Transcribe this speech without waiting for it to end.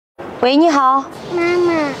喂，你好，妈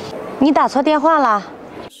妈，你打错电话了。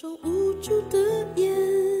无助的眼，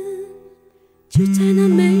就在那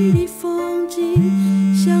美丽风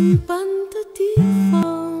景相伴的地方。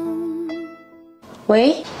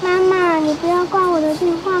喂，妈妈，你不要挂我的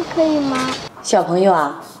电话，可以吗？小朋友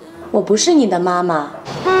啊，我不是你的妈妈。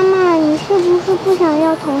妈妈，你是不是不想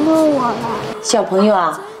要彤彤我了？小朋友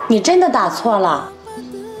啊，你真的打错了。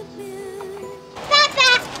爸爸，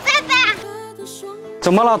爸爸，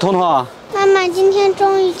怎么了，彤彤？妈妈今天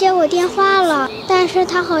终于接我电话了，但是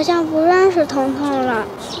她好像不认识彤彤了。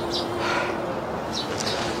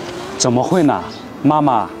怎么会呢？妈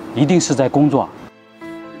妈一定是在工作。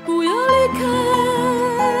不要离开，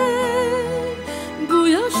不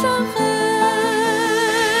要伤害。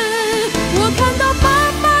我看到爸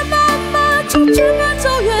爸妈妈就这么走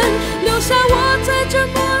远，留下我在这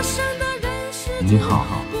陌生的人世间。你好，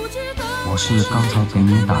我是刚才给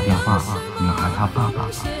您打电话女孩她爸爸。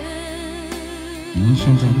您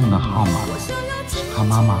现在用的号码是她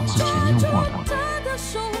妈妈之前用过的。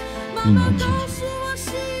1年前，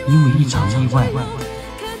因为一场意外，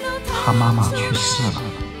她妈妈去世了。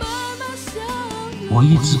我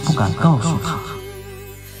一直不敢告诉她，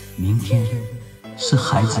明天是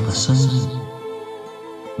孩子的生日，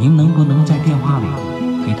您能不能在电话里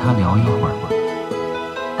陪她聊一会儿？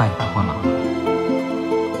拜托了。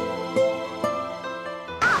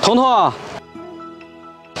彤彤，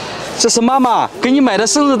这是妈妈给你买的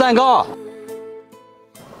生日蛋糕。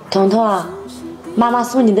彤彤啊，妈妈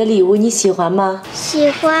送你的礼物你喜欢吗？喜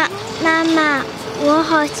欢，妈妈，我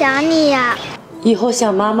好想你呀。以后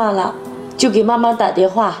想妈妈了，就给妈妈打电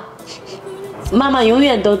话，妈妈永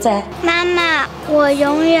远都在。妈妈，我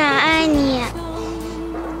永远爱你。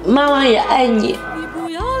妈妈也爱你。不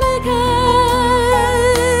要离开，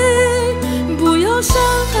不要伤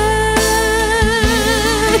害。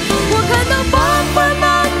我看到爸爸妈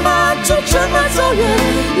妈就这么走远，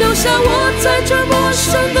留下我在这陌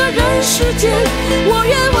生的人世间。我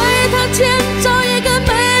愿。